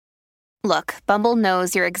Look, Bumble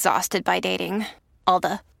knows you're exhausted by dating. All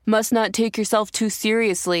the must not take yourself too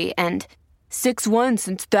seriously and 6'1"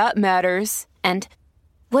 since that matters. And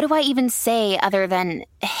what do I even say other than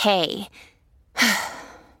hey?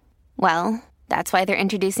 Well, that's why they're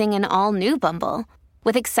introducing an all-new Bumble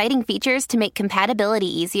with exciting features to make compatibility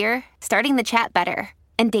easier, starting the chat better,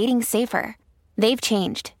 and dating safer. They've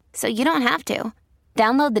changed, so you don't have to.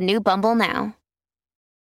 Download the new Bumble now.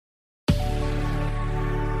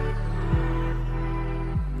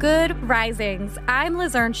 Good risings. I'm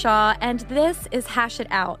Liz Earnshaw, and this is Hash It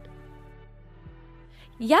Out.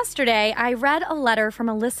 Yesterday, I read a letter from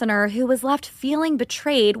a listener who was left feeling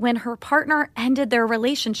betrayed when her partner ended their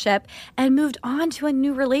relationship and moved on to a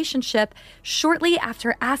new relationship shortly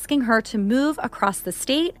after asking her to move across the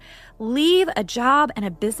state, leave a job and a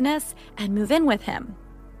business, and move in with him.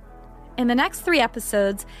 In the next 3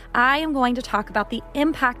 episodes, I am going to talk about the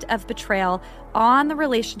impact of betrayal on the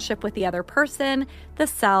relationship with the other person, the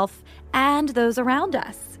self, and those around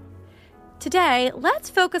us. Today, let's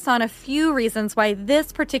focus on a few reasons why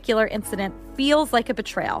this particular incident feels like a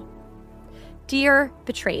betrayal. Dear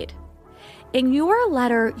Betrayed, in your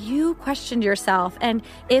letter, you questioned yourself and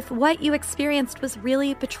if what you experienced was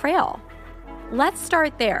really betrayal. Let's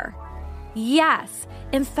start there. Yes,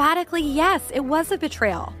 emphatically yes, it was a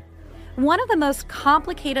betrayal. One of the most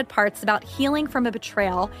complicated parts about healing from a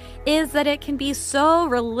betrayal is that it can be so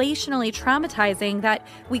relationally traumatizing that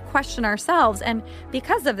we question ourselves, and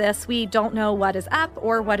because of this, we don't know what is up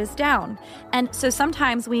or what is down. And so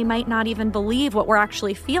sometimes we might not even believe what we're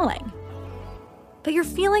actually feeling. But you're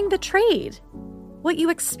feeling betrayed. What you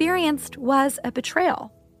experienced was a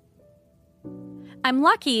betrayal. I'm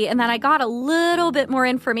lucky in that I got a little bit more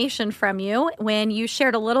information from you when you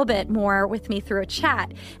shared a little bit more with me through a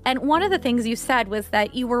chat. And one of the things you said was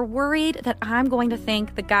that you were worried that I'm going to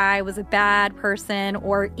think the guy was a bad person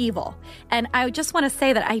or evil. And I just want to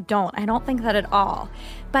say that I don't think that at all.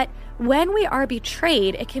 But when we are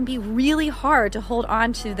betrayed, it can be really hard to hold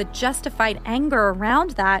on to the justified anger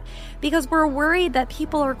around that because we're worried that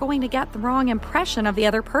people are going to get the wrong impression of the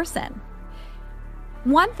other person.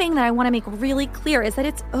 One thing that I want to make really clear is that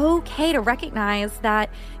it's okay to recognize that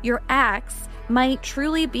your ex might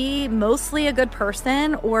truly be mostly a good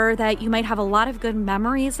person, or that you might have a lot of good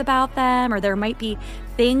memories about them, or there might be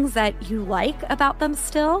things that you like about them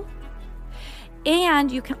still.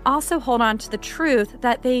 And you can also hold on to the truth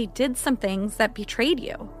that they did some things that betrayed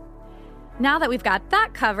you. Now that we've got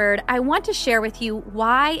that covered, I want to share with you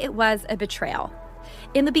why it was a betrayal.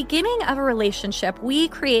 In the beginning of a relationship, we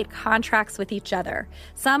create contracts with each other.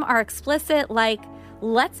 Some are explicit, like,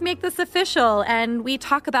 let's make this official, and we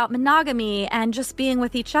talk about monogamy and just being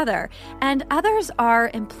with each other. And others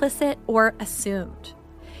are implicit or assumed.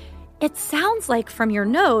 It sounds like from your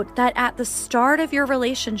note that at the start of your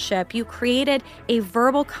relationship, you created a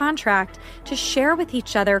verbal contract to share with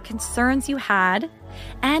each other concerns you had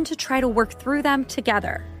and to try to work through them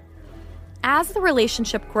together. As the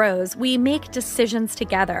relationship grows, we make decisions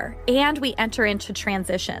together and we enter into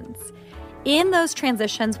transitions. In those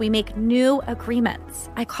transitions, we make new agreements.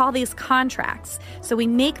 I call these contracts. So we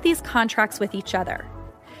make these contracts with each other.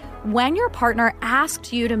 When your partner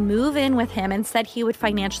asked you to move in with him and said he would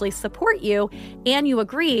financially support you, and you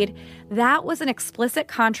agreed, that was an explicit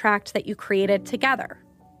contract that you created together.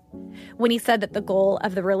 When he said that the goal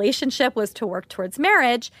of the relationship was to work towards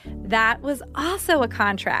marriage, that was also a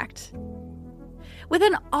contract.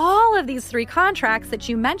 Within all of these 3 contracts that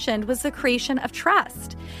you mentioned was the creation of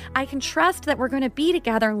trust. I can trust that we're going to be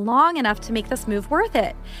together long enough to make this move worth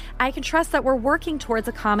it. I can trust that we're working towards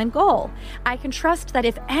a common goal. I can trust that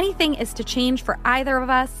if anything is to change for either of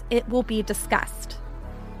us, it will be discussed.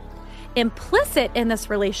 Implicit in this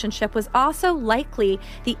relationship was also likely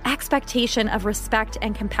the expectation of respect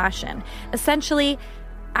and compassion. Essentially,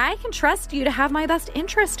 I can trust you to have my best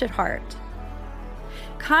interest at heart.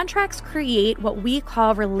 Contracts create what we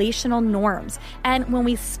call relational norms, and when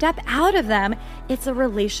we step out of them, it's a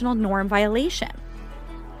relational norm violation.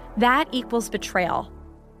 That equals betrayal.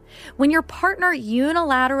 When your partner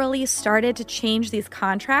unilaterally started to change these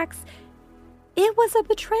contracts, it was a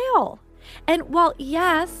betrayal. And while,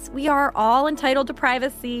 yes, we are all entitled to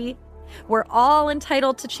privacy, we're all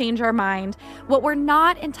entitled to change our mind, what we're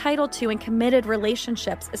not entitled to in committed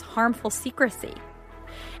relationships is harmful secrecy.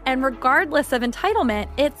 And regardless of entitlement,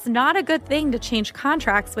 it's not a good thing to change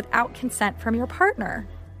contracts without consent from your partner.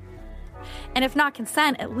 And if not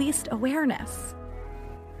consent, at least awareness.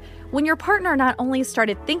 When your partner not only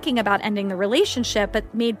started thinking about ending the relationship,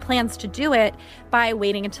 but made plans to do it by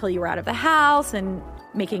waiting until you were out of the house and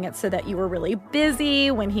making it so that you were really busy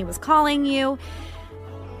when he was calling you,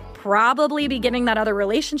 probably beginning that other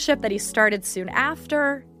relationship that he started soon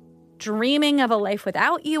after, dreaming of a life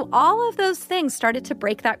without you. All of those things started to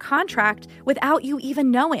break that contract without you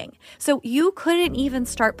even knowing. So you couldn't even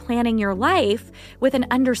start planning your life with an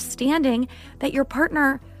understanding that your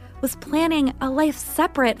partner was planning a life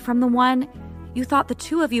separate from the one you thought the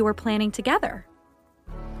two of you were planning together.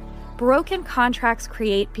 Broken contracts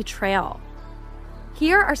create betrayal.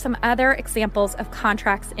 Here are some other examples of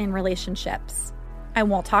contracts in relationships. I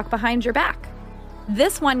won't talk behind your back.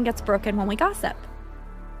 This one gets broken when we gossip.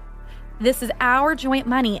 This is our joint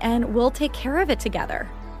money and we'll take care of it together.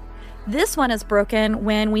 This one is broken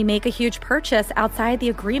when we make a huge purchase outside the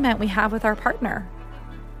agreement we have with our partner.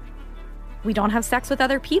 We don't have sex with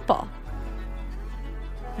other people.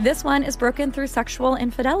 This one is broken through sexual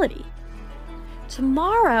infidelity.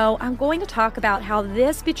 Tomorrow, I'm going to talk about how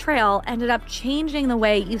this betrayal ended up changing the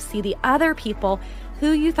way you see the other people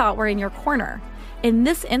who you thought were in your corner. In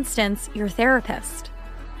this instance, your therapist.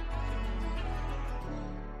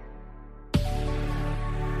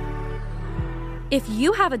 If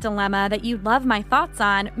you have a dilemma that you'd love my thoughts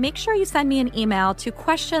on, make sure you send me an email to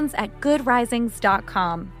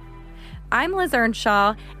questions@goodrisings.com. I'm Liz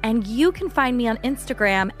Earnshaw, and you can find me on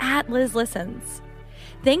Instagram @LizListens.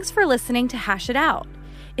 Thanks for listening to Hash It Out.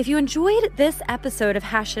 If you enjoyed this episode of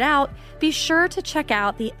Hash It Out, be sure to check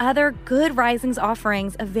out the other Good Risings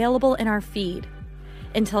offerings available in our feed.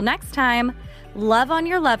 Until next time, love on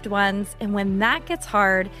your loved ones, and when that gets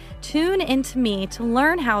hard, tune into me to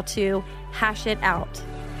learn how to hash it out.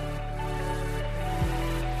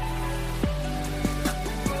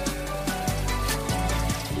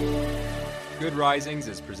 Good Risings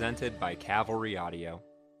is presented by Cavalry Audio.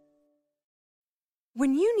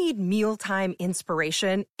 When you need mealtime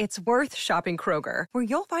inspiration, it's worth shopping Kroger, where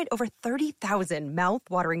you'll find over 30,000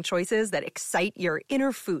 mouth-watering choices that excite your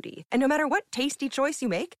inner foodie. And no matter what tasty choice you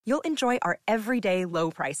make, you'll enjoy our everyday low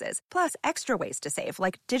prices, plus extra ways to save,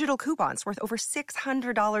 like digital coupons worth over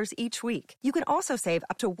 $600 each week. You can also save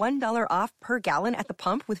up to $1 off per gallon at the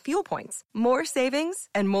pump with fuel points. More savings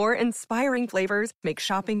and more inspiring flavors make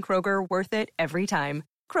shopping Kroger worth it every time.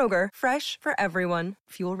 Kroger, fresh for everyone.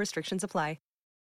 Fuel restrictions apply.